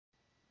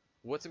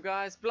What's up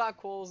guys,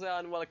 Blackwar here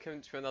and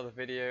welcome to another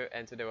video,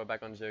 and today we're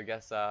back on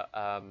Geoguessr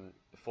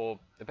for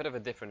a bit of a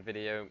different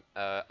video.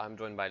 I'm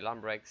joined by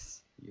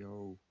Lambrex.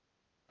 Yo.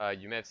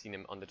 You may have seen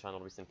him on the channel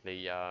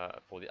recently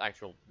for the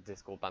actual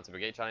Discord Banter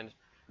Brigade challenge.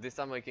 This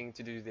time we're going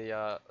to do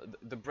the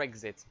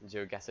Brexit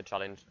Geoguessr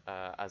challenge,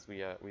 as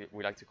we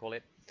like to call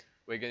it.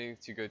 We're going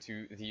to go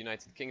to the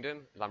United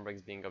Kingdom,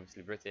 Lambrex being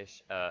obviously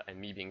British, and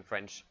me being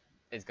French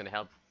is going to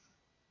help.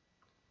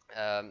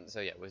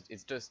 So yeah,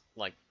 it's just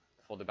like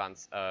for the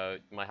bands.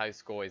 My high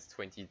score is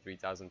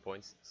 23,000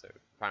 points, so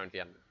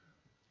apparently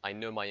I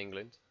know my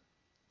England.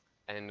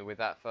 And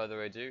without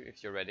further ado,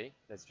 if you're ready,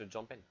 let's just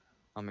jump in.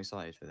 I'm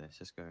excited for this.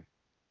 Let's go.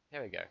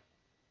 Here we go.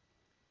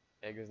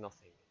 Here goes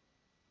nothing.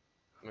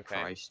 Okay.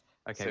 Christ.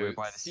 Okay, so we're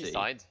by the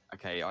seaside. sea.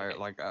 Okay, I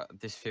like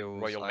this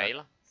feels Royal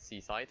Mail,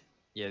 seaside.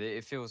 Yeah,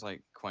 it feels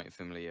like quite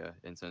familiar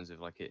in terms of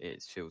like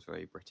it feels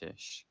very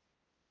British,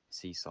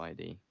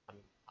 seasidey.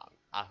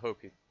 I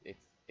hope it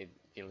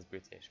feels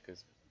British,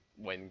 because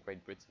when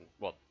Great Britain,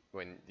 well,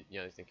 when the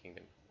United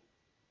Kingdom.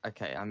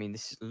 Okay, I mean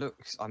this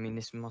looks. I mean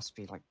this must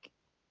be like.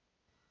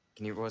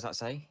 Can you? What does that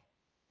say?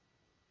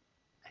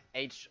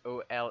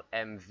 Holmvlow.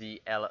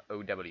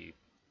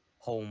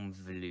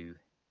 Holmvlow.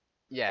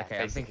 Yeah, okay, basically.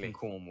 I'm thinking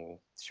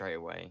Cornwall straight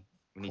away.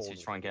 We need to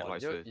try and get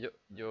like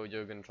you're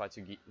gonna try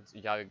to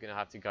you're gonna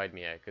have to guide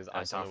me here, because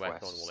I don't know where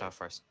Cornwall is.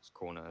 Southwest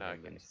corner. No,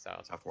 okay,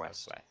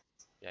 southwest.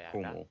 Yeah,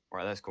 Cornwall.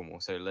 Right, there's Cornwall.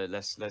 So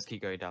let's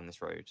keep going down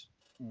this road.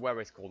 Where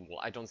is Cornwall?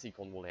 I don't see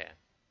Cornwall here.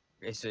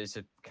 It's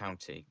a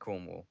county,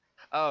 Cornwall.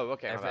 Oh,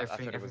 okay.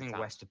 Everything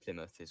west of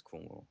Plymouth is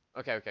Cornwall.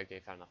 Okay, fair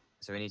enough.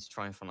 So we need to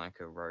try and find like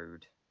a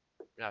road.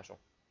 Yeah, sure.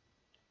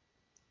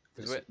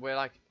 Because we're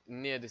like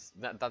near this.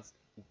 That's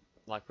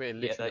like we're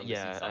literally on the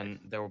seaside. And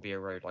there will be a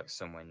road like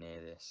somewhere near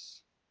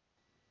this.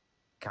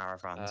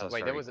 Caravans.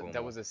 Wait, there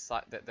was a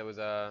site. There was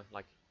a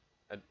like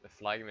a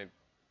flag. Maybe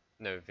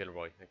no,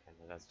 Villeroy. Okay,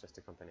 no, that's just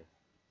a company.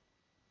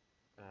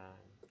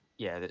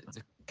 Yeah,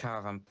 the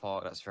caravan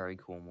part. That's very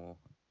Cornwall.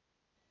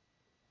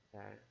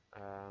 Okay.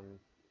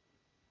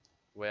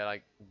 We're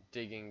like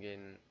digging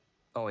in.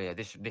 Oh yeah,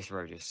 this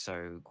road is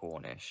so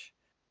Cornish.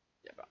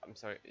 Yeah, but I'm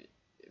sorry.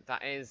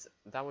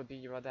 That would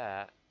be right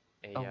there.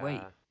 Oh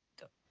wait.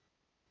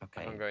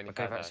 Okay. I can't go any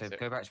further,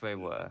 Go back to where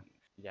we were.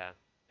 Yeah,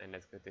 and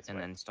let's go this way.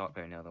 And then start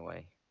going the other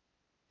way.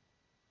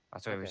 I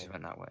swear we just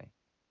went that way.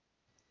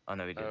 Oh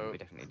no, we didn't. We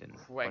definitely didn't.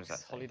 What does that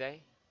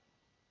say?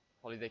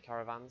 Holiday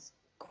caravans.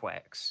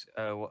 Quex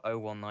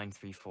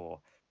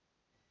 01934.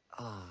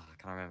 Ah, I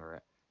can't remember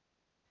it.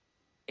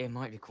 It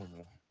might be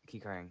Cornwall.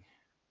 Keep going.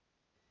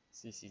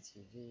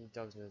 CCTV,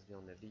 dogs must be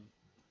on the lead.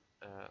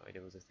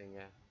 There was a thing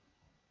there.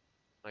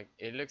 Like,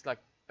 it looks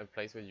like a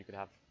place where you could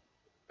have.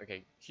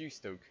 Okay,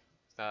 Qstoke.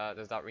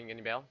 Does that ring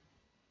any bell?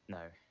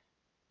 No.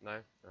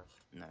 No?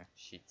 No.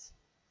 Shit.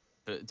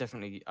 But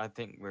definitely, I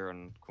think we're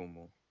on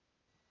Cornwall.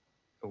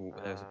 Oh,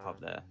 there's a pub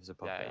there. There's a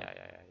pub there.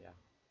 Yeah.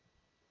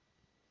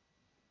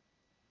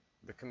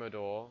 The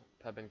Commodore,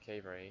 Pub and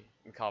Carvery.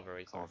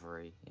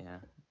 Carvery, yeah.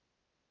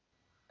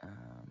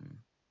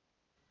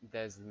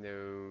 There's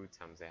no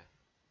towns there.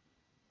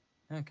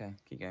 Okay,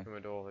 keep going.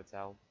 Commodore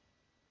Hotel.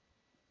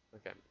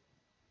 Okay.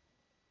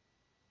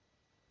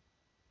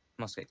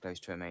 Must get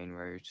close to a main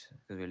road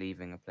because we're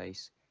leaving a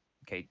place.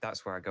 Okay,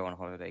 that's where I go on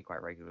holiday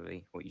quite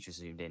regularly. What you just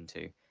zoomed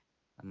into.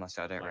 I must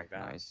say I don't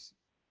recognise.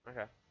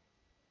 Okay.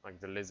 Like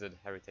the Lizard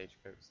Heritage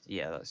Coast.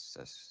 Yeah,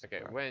 that's.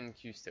 Okay, we're in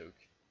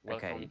Qstoke.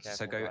 Okay,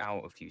 so go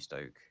out of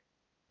Qstoke.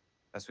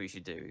 That's what you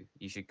should do.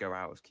 You should go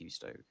out of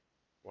Qstoke.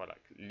 What,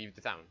 like leave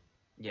the town?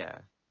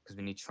 Yeah, because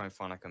we need to try and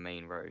find like a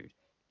main road.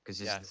 Because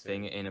this is the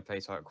thing, in a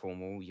place like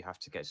Cornwall, you have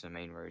to get to the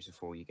main roads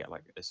before you get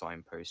like a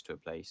signpost to a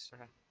place.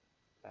 Okay.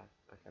 Yeah.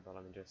 Okay, but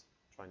let me just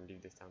try and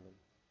leave this town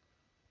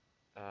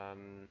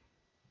then.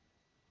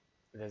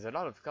 There's a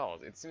lot of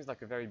cars. It seems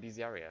like a very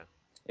busy area.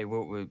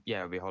 It'll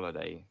be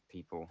holiday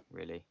people,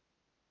 really.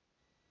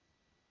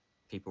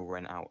 People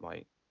rent out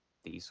like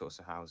these sorts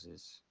of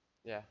houses.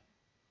 Yeah.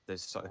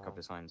 There's a couple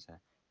of signs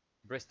there.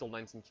 Bristol,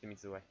 19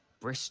 kilometers away.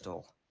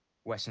 Bristol.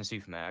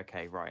 Western-super-Mare.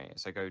 Okay, right.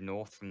 So go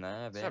north from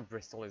there a bit. So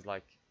Bristol is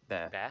like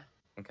there.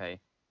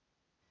 Okay.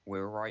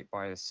 We're right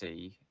by the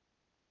sea.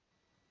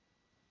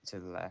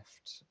 To the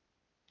left.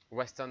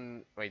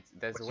 Western. Wait,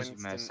 there's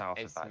Western south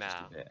of that just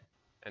a bit.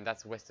 And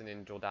that's Western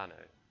in Giordano.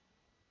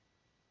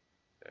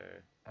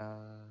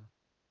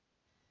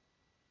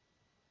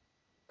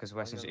 Because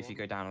Western, if you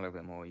go down a little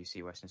bit more, you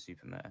see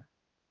Western-super-Mare.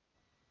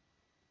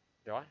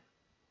 Do I?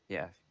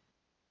 Yeah.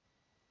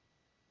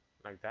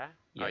 Like that?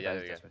 Yeah, oh yeah,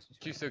 there you go.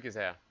 Qstoke is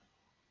here.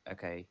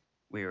 Okay,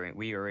 we were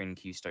in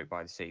Qstoke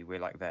by the sea. We're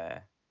like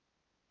there.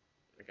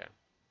 Okay.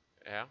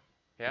 Yeah.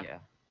 Here. Yeah.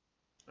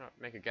 Oh,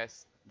 make a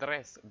guess.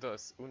 3, 2,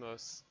 1.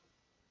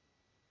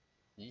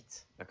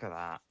 Yeet. Look at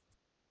that.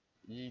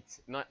 Yeet.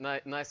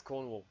 Nice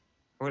Cornwall.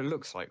 Well, it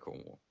looks like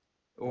Cornwall.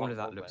 All of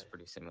that looks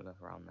pretty similar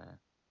around there.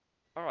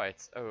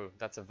 Alright. Oh,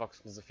 that's a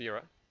Vauxhall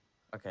Zafira.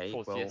 Okay,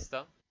 Ford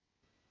Fiesta.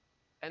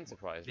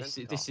 Enterprise. This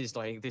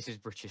is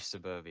British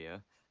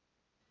suburbia.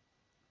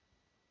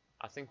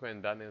 I think we're in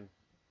Birmingham.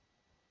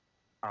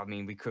 I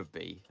mean, we could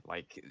be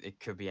like it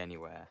could be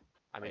anywhere.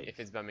 I mean, Like, if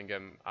it's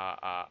Birmingham,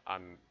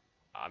 I'm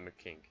a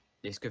king.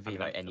 this could I be mean,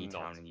 like I'm any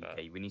not, town in the but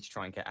UK. We need to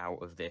try and get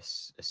out of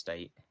this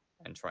estate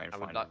and try and I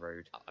would find a like.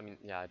 road. I mean,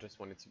 yeah, I just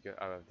wanted to go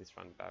out of this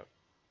roundabout.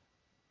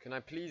 Can I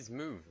please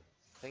move?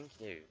 Thank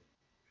you.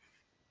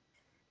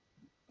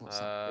 What's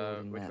that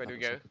building Which there? way That do we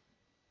looks go? like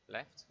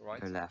Left,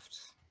 right, go left.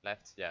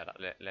 left. Yeah,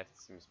 that left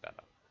seems better.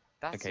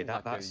 That Okay, seems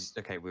like that's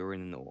okay. We were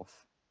in the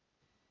north.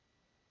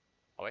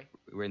 Oh wait.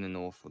 We're in the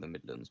north or the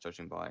Midlands,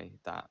 judging by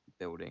that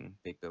building,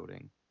 big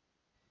building,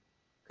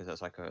 because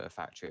that's like a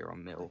factory or a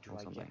mill How do or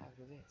I something. get out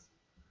of this?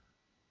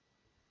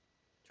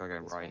 Try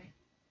going This right. way?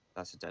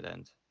 That's a dead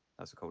end.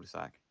 That's a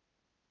cul-de-sac.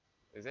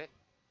 Is it?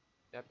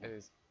 Yep, Yeah. it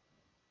is.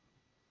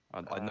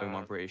 I know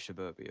my British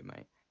suburbia,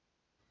 mate.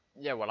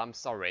 Yeah, well, I'm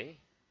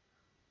sorry.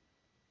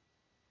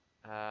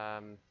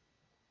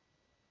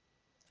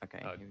 Okay,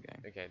 Oh, here we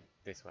go. okay,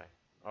 this way.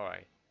 All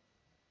right.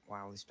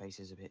 Wow, this place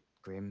is a bit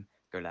grim.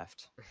 Go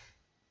left.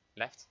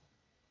 Left?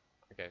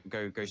 Okay.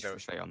 Go So-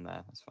 straight on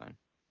there. That's fine.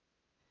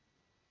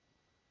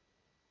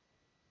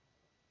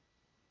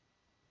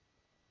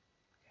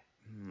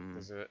 Hmm.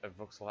 There's a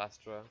Vauxhall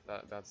Astra.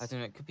 That's. I don't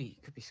know. It could be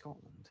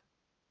Scotland.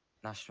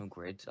 National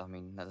Grid. I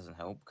mean, that doesn't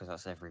help because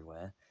that's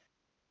everywhere.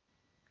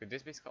 Could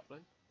this be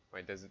Scotland?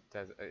 Wait, is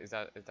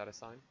that a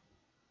sign?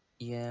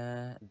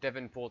 Yeah.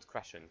 Devonport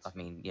Crescent. I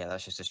mean, yeah,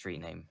 that's just a street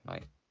name.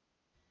 Like,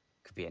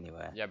 could be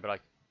anywhere. Yeah, but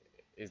like,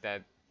 is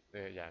that?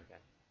 Yeah, okay.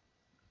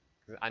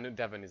 'Cause I know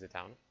Devon is a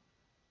town,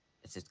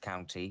 It's a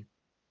county.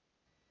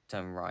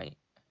 Turn right.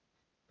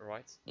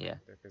 right? Yeah.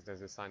 Because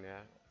there's a sign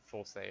there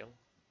for sale.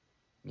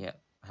 Yeah.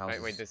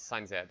 Houses. Wait, there's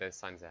signs there. There's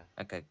signs there.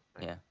 Okay.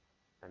 Right. Yeah.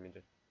 I mean,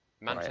 just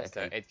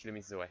Manchester, okay. 8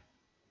 kilometers away.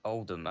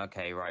 Oldham.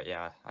 Okay. Right.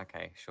 Yeah.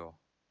 Okay. Sure.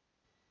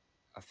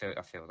 I feel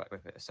like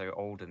with it. So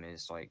Oldham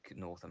is like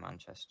north of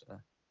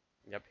Manchester.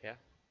 Yep, here.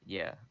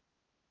 Yeah.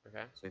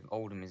 Okay. So if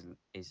Oldham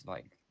is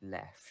like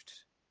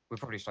left, we're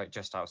probably like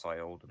just outside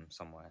Oldham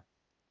somewhere.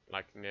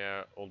 Like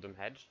near Oldham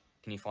Hedge.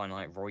 Can you find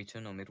like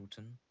Royton or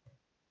Middleton?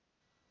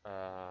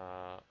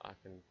 I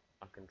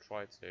can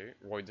try to.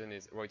 Royton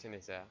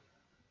is there.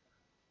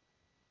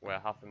 We're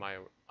half a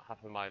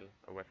mile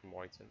away from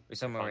Royton. We're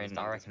somewhere If I in.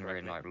 I understand this reckon we're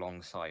in correctly. like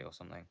Longsight or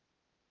something.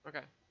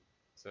 Okay.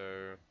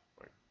 So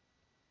like,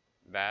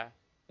 there.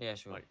 Yeah.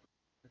 Sure. Like,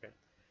 okay.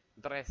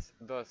 Tres,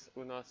 dos,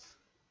 unos.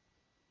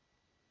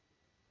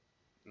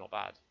 Not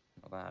bad.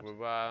 Not bad. We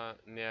were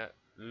near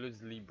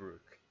Lusley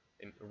Brook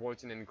in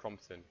Royton and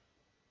Crompton.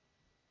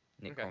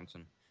 Nick okay.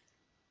 Crompton.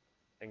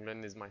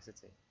 England is my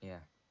city. Yeah.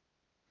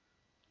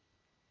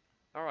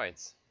 All right.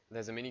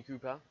 There's a Mini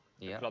Cooper.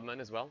 Yeah. Clubman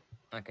as well.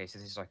 Okay, so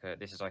this is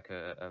like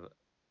a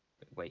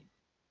wait.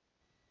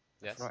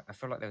 Yes. I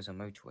feel like there was a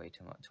motorway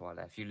to our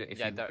left. If you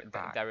look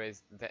back. there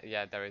is.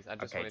 Yeah, there is. I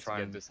just Okay, wanted to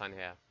get the sign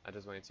here. I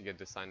just wanted to get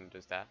the sign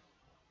just there.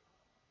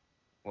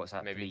 What's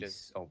that? maybe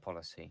Police or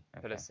policy?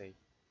 Okay. Policy.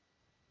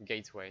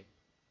 Gateway.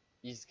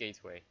 East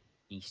Gateway.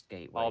 East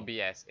Gateway.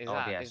 RBS. Is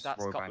RBS, that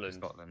Royal Bank of Scotland?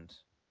 Scotland.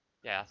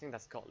 Yeah, I think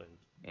that's Scotland.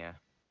 Yeah.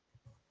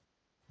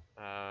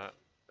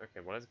 Okay,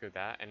 well let's go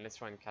there and let's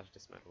try and catch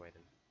this motorway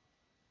then.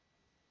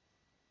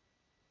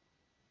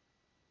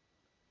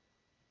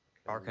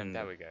 I reckon-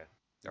 There we go.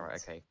 All right.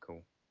 Right. Okay.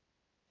 Cool.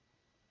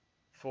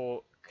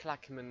 For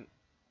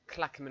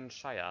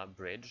Clackmanshire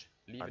Bridge,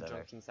 leave I at don't know.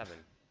 junction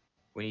 7.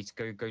 We need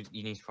to go.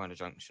 You need to find a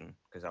junction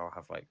because I'll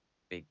have like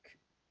big.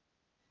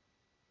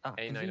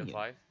 Convenient.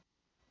 A905.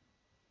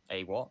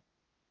 A what?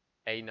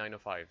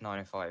 A905.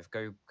 905.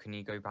 Go. Can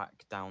you go back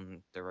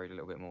down the road a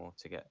little bit more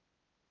to get?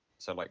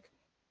 So like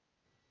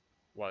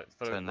Well,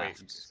 Turn wait,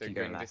 left. so Keep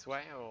going going this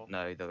way or?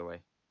 no, the other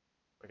way.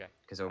 Okay.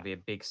 Because there'll be a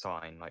big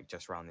sign like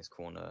just around this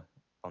corner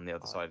on the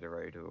other Oh. side of the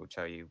road. It will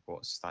tell you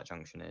what that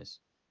junction is.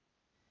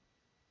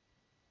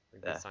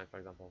 Like There. this sign, for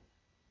example.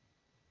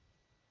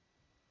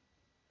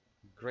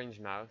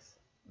 Grangemouth,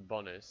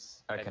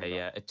 Bonus. Okay. Edinburgh.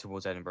 Yeah.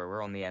 Towards Edinburgh.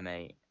 We're on the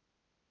M8.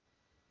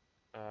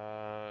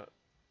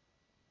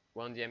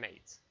 We're on the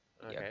M8.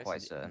 Okay,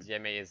 quite so certain. the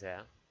M8 is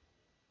here.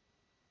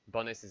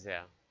 Bonus is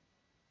here.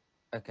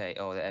 Okay.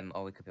 Oh, the M.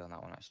 Oh, we could be on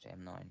that one actually.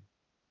 M9.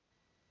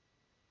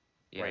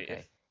 Yeah. Wait,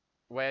 okay.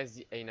 where's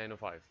the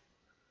A905?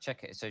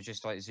 Check it. So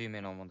just like zoom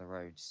in on one of the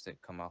roads that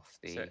come off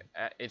the. So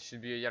it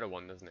should be a yellow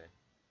one, doesn't it?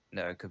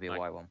 No, it could be a like-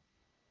 white one.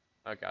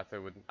 Okay, I thought it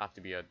would have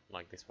to be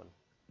like this one.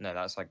 No,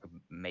 that's like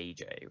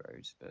major A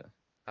roads, but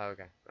Oh,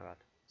 okay, alright.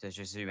 so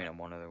just zoom in on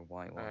one of the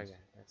white Oh ones. yeah,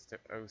 that's the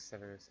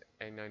 070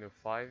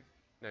 A905.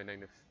 No,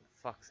 9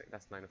 fuck's sake,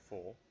 that's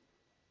 904.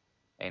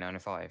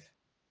 A905.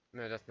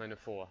 No, that's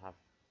 904.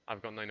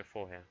 I've got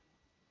 904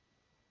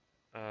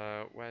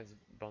 here. Where's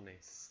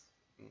Bonnis?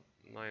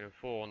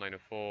 904,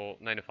 904,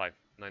 905,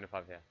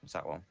 905 here. It's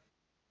that one.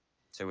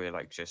 So we're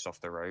like just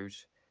off the road.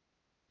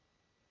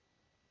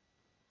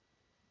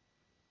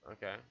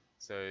 Okay,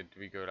 so do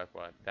we go like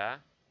what? There?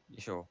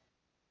 You sure?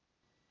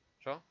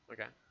 Sure.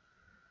 Okay.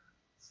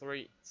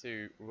 3,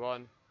 2,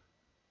 1.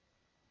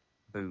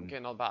 Boom. Okay,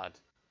 not bad.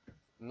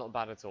 Not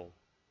bad at all.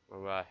 We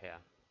were here.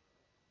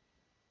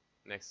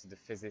 Next to the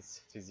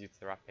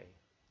physiotherapy.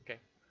 Okay.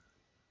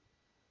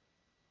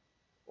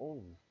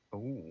 Oh,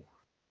 Oh,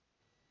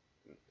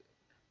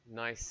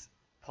 nice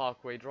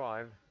Parkway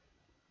Drive.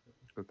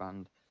 good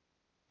band.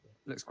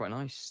 Looks quite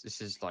nice.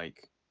 This is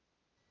like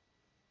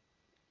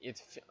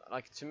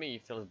Like to me,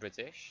 it feels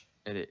British.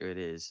 it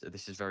is.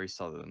 This is very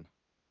southern.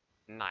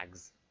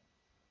 Nags.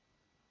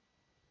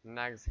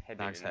 Nags Head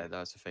Nag's Inn. Head.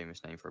 That's a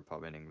famous name for a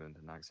pub in England.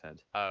 Nag's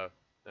Head. Oh,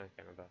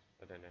 okay, my bad.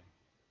 I don't know.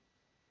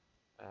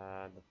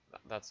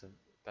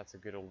 That's a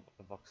good old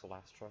Vauxhall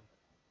Astra.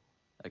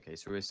 Okay,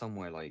 so we're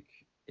somewhere like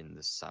in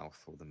the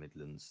south or the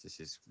Midlands. This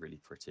is really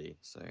pretty.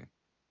 So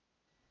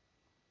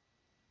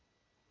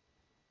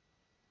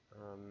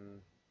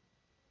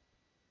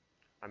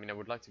I mean, I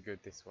would like to go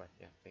this way.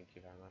 Yeah, thank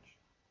you very much.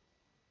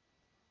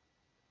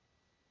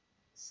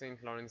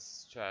 St.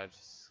 Lawrence Church,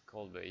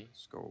 Colby.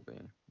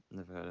 Scorby.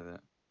 Never heard of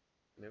it.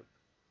 Nope.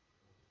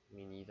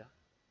 Me neither.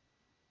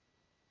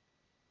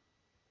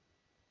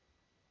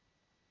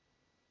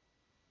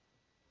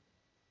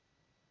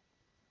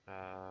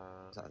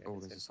 Is that Okay, all?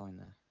 There's a sign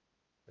there.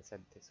 let's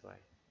head this way.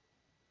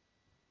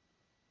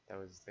 That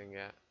was the thing,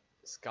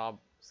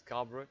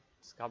 Scarborough?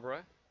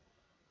 Scarborough?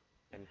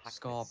 And Hackness.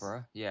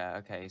 Scarborough. Yeah.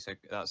 Okay. So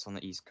that's on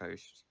the east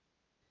coast.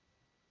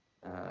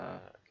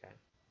 Okay.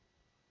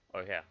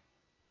 Oh, here.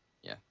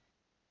 Yeah.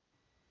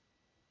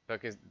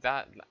 Because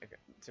that, like,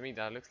 to me,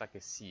 that looks like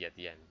a C at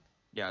the end.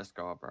 Yeah,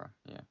 Scarborough.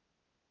 Yeah.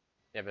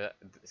 Yeah, but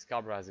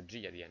Scarborough has a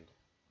G at the end.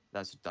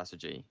 That's a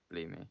G.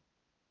 Believe me.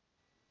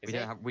 Is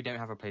We don't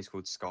have a place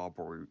called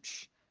Scarborough.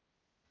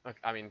 Okay,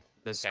 I mean,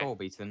 There's okay.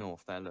 Scorby to the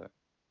north. There, look.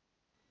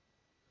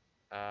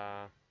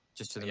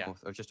 Just to the yeah.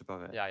 north, or just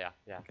above it. Yeah.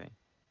 Okay.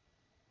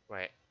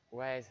 Wait,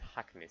 where's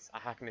Hackness?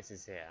 Hackness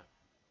is here.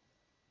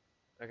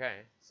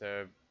 Okay,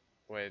 so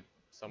we're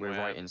somewhere. We're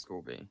right in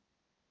Scorby.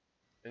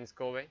 In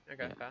Scobie?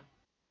 Okay, Yeah. fair.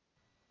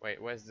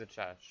 Wait, where's the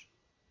church?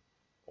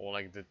 Or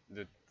like the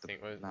thing?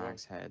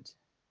 Nag's Head.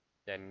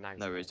 Yeah, Nag's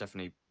No, Head. it's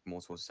definitely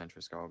more towards the centre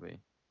of Scorby.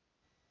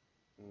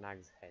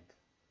 Nag's Head.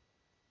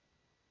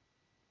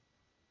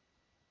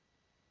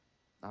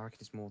 I reckon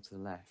it's more to the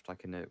left,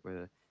 like in it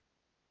with.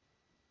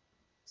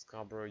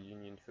 Scarborough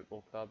Union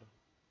Football Club.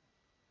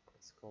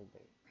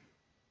 Scobie.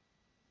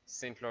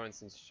 St.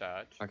 Lawrence's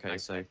Church. Okay,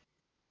 Nag's so Head.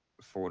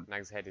 forward.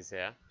 Nag's Head is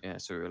here. Yeah,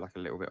 so we're like a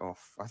little bit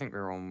off. I think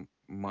we're on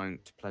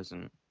Mount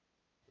Pleasant.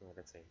 Oh,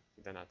 let's see.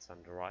 Then that's on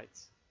the right.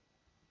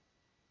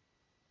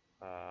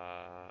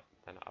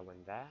 Then I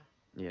went there.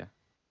 Yeah.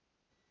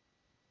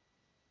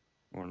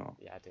 Or not?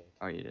 Yeah, I did.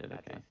 Oh, you did. Yeah,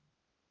 Okay. I did.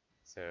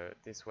 So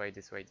this way.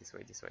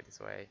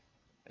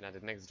 And at the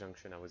next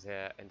junction, I was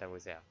here, and I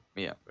was here.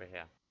 Yeah. We're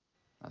here.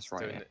 That's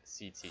right. Stone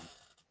Yeah. CT.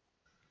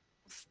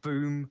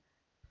 Boom.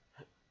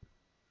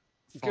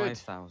 Good.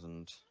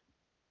 5,000.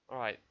 All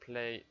right,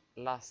 play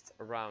last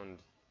round.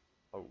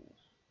 Oh.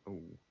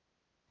 Ooh.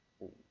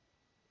 Ooh.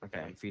 Okay,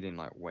 Okay. I'm feeling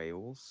like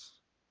Wales.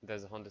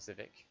 There's a Honda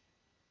Civic.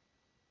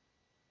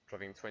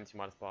 Driving 20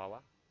 miles per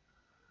hour.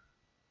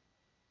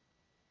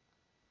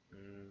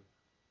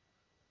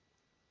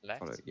 Left.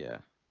 Follow, yeah.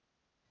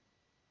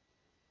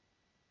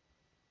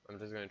 I'm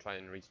just going to try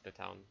and reach the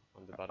town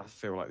on the I bottom.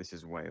 feel like this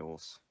is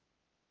Wales.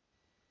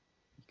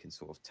 You can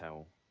sort of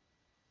tell.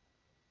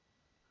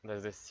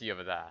 There's a sea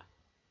over there.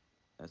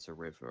 It's a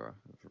river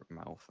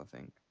mouth, I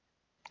think.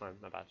 Oh,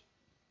 my bad.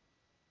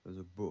 There's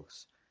a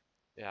bus.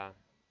 Yeah,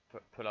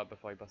 pull up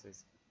before he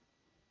buses.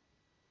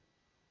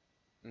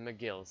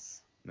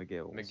 McGill's.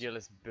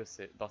 McGill's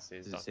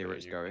buses. Does it say where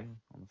it's going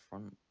on the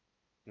front?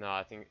 No,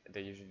 I think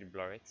they usually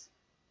blur it.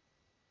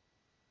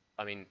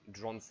 I mean,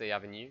 Dronsey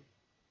Avenue.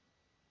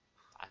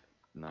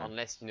 No.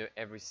 Unless you know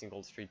every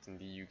single street in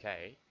the UK.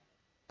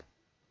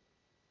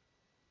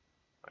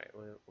 Right,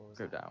 what was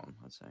Go that? down,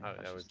 I'd say. Oh,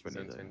 That's that was just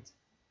 20 there.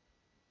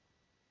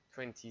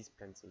 20's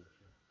plenty.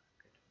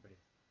 Good, brilliant.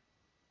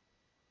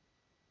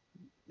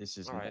 This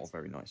is Alright. not a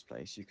very nice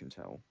place, you can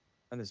tell.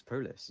 And there's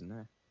police, isn't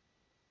there?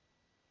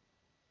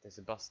 There's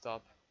a bus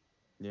stop.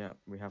 Yeah,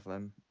 we have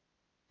them.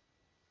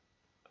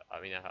 I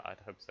mean, I'd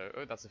hope so.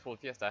 Oh, that's a Ford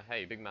Fiesta.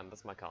 Hey, big man,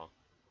 that's my car.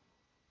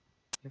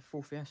 You have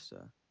full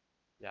Fiesta?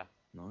 Yeah.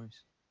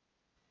 Nice.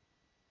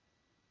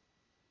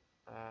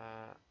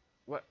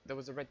 What? There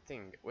was a red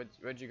thing.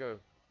 Where'd you go?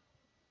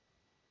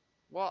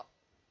 What?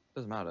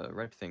 Doesn't matter,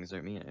 red things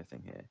don't mean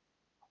anything here.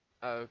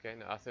 Oh, okay.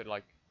 No, I thought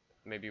like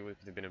maybe it would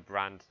have been a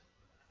brand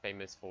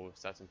famous for a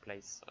certain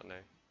place. I don't know.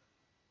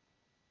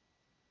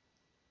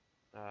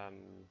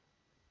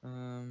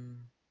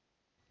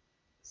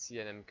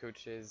 CNM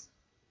coaches.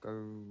 Go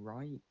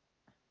right.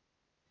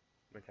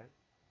 Okay.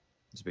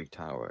 There's a big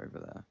tower over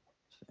there.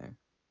 So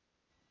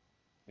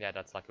Yeah,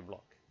 that's like a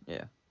block.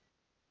 yeah.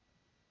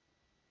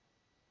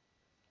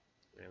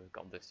 Yeah, we've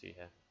got this two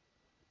here.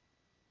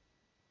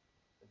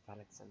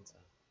 Valet Center.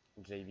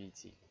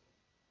 JBT.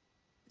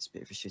 It's a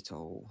bit of a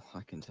shithole,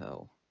 I can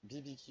tell.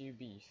 BBQ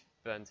beef.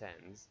 Burnt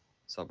ends.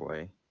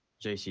 Subway.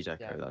 JC Deco,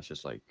 Yeah. that's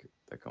just like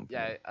the company.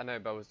 Yeah, I know,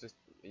 but I was just.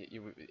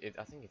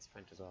 I think it's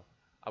French as well.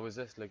 I was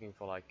just looking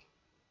for like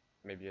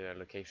maybe a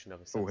location of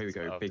a. Oh, here we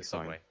go. of Big the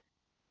sign. Subway.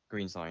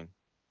 Green sign.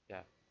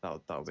 Yeah. That'll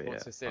be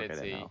Sports it. I'll get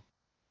facility. it now.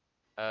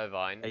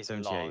 Irvine.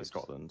 878 Lodge.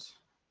 Scotland.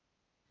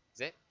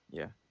 Is it?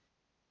 Yeah.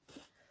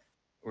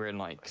 We're in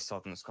like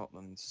southern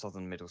Scotland,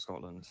 southern middle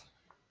Scotland.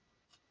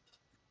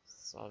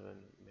 Southern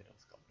Middle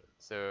Scotland.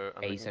 So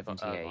I'm looking for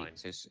A78. Irvine.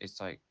 So it's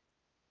like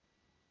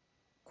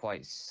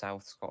quite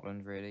South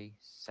Scotland, really.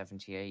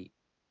 78.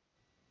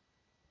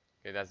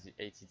 Okay, that's the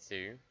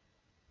 82.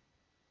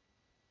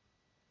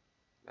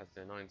 That's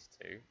the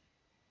 92.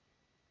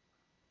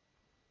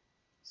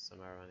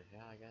 Somewhere around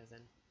here, I guess.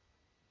 Then.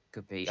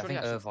 Could be. Surely I think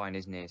I should- Irvine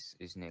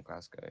is near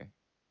Glasgow.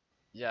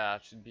 Yeah, I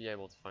should be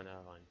able to find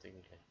Irvine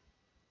technically.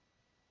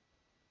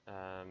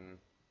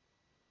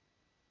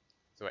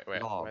 So wait, where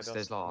Largs. does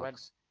There's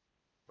Largs.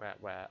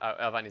 where? Oh,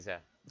 Irvine is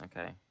there.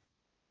 Okay.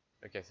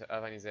 Okay, so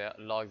Irvine is there.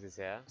 Logs is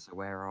here. So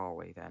where are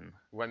we then?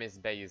 Wemyss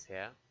Bay is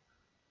here.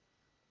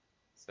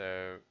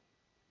 So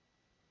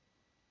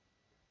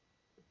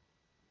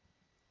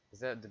is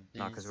that the B7?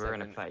 No, because we're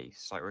in a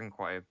place. Like we're in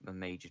quite a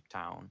major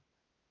town.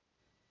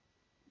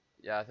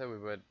 Yeah, I thought we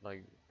would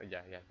like.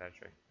 Yeah, very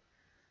true.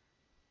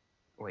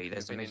 Wait, Could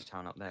there's we a been major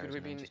town up there. Could we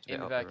isn't there? be in Just a bit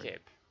up the road. Inverkip?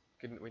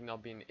 Couldn't we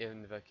not be in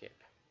Inverkip?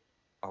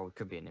 Oh, it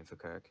could be in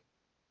Inverkirk.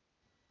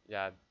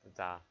 Yeah,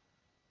 da.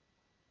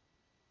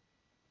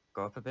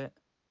 Go up a bit.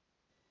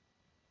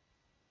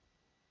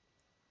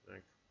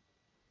 Like,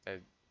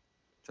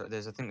 So I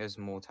think there's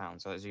more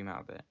towns. So zoom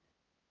out a bit.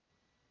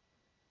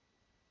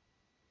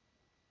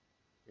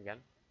 again?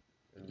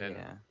 And then,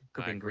 Yeah,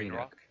 could be in Green Greenock.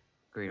 Rock.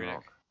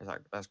 Greenock.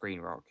 That's Green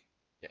Rock.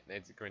 Yeah,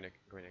 it's Greenock.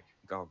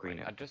 Oh,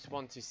 Greenock. I just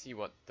want to see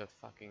what the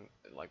fucking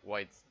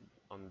white's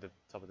on the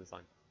top of the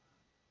sign.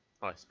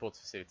 Oh, sports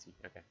facility.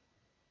 Okay.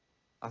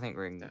 I think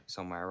we're in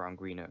somewhere around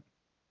Greenock.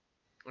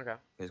 Okay.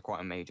 It's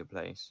quite a major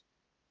place.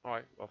 All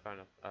right. Well, fair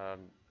enough.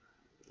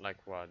 Like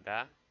what?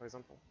 There, for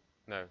example?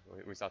 No,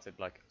 we started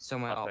like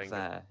Somewhere up Ingl-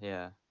 there,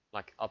 yeah.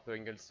 like Upper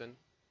Ingleton,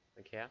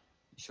 like here.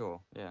 Sure,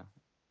 yeah.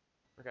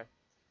 Okay.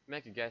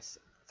 Make a guess.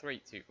 3,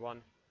 2,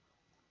 1.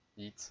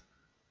 Yeet.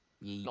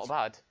 Yeet. Not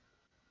bad.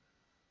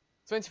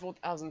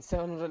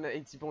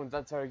 24,780 points.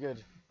 That's very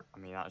good. I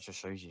mean, that just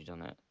shows you've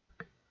done it.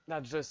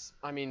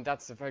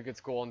 That's a very good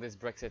score on this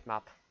Brexit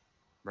map.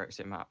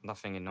 Brexit map,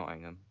 nothing in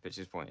Nottingham, which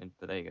is pointed,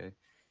 but there you go.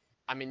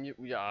 I mean,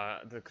 yeah,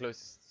 the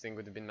closest thing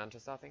would have been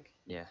Manchester, I think.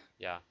 Yeah.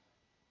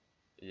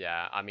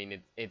 Yeah. I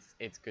mean,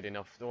 it's good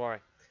enough. Don't worry.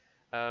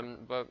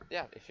 But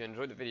yeah, if you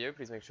enjoyed the video,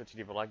 please make sure to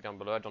leave a like down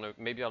below. I don't know,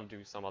 maybe I'll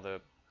do some other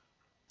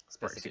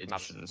specific Brexit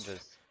maps.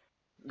 editions.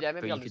 Yeah,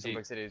 maybe But I'll you do some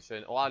could Brexit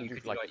edition, or I'll You do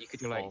could like do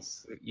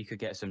you could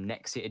get some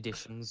Nexit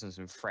editions and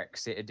some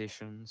Frexit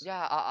editions.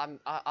 Yeah,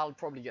 I'll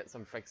probably get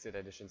some Brexit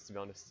editions, to be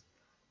honest.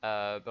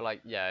 But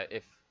like, yeah,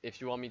 if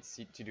you want me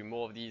to do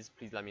more of these,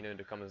 please let me know in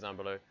the comments down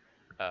below.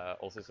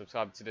 Also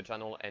subscribe to the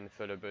channel and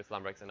follow both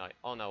Lambrex and I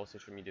on our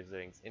social media, the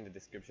links in the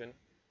description.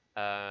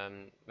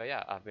 But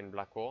yeah, I've been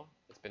Blackwar.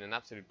 It's been an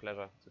absolute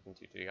pleasure talking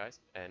to you guys,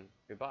 and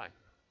goodbye.